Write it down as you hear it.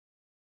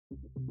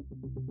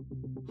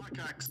Black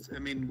acts, I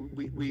mean,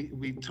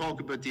 we talk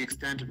about the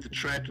extent of the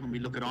threat when we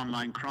look at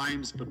online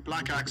crimes, but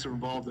black acts are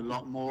involved a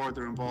lot more.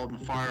 They're involved in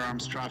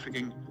firearms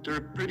trafficking. They're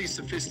a pretty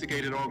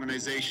sophisticated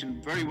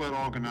organisation, very well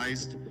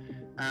organised.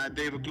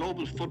 They have a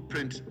global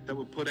footprint that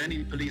would put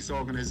any police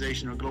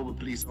organisation or global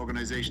police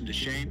organisation to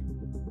shame.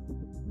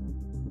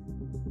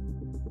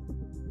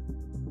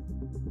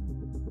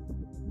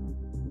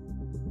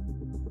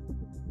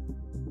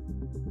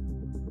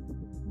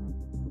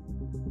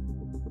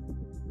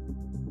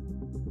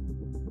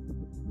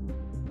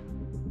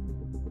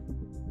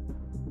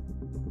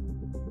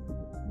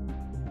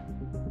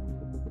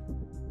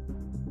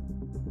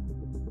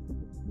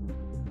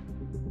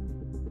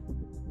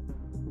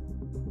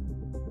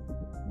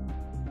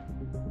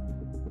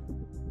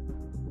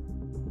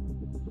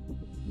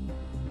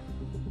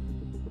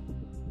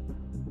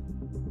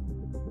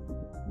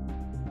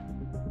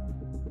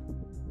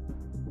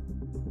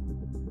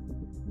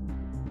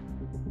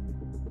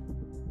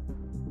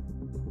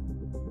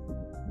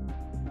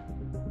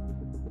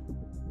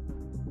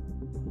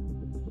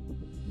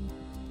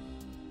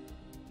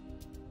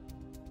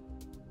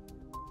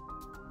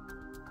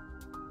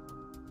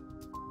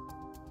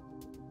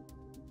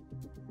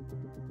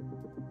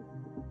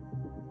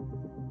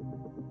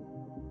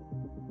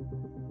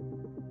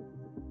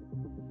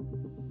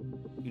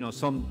 You know,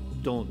 some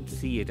don't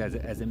see it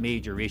as a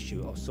major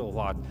issue, or so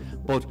what.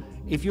 But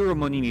if you're a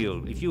money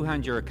mule, if you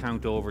hand your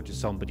account over to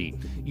somebody,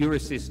 you're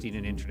assisting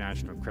an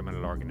international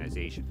criminal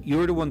organisation.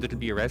 You're the one that'll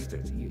be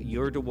arrested.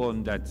 You're the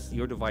one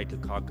you're the vital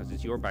cog, because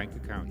it's your bank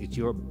account. It's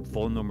your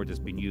phone number that's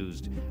been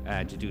used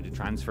to do the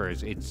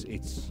transfers.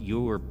 It's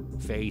your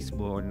face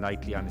more than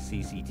likely on a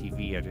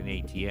CCTV at an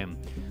ATM.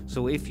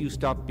 So if you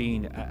stop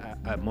being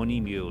a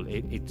money mule,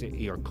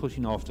 you're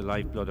cutting off the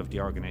lifeblood of the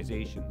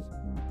organisations.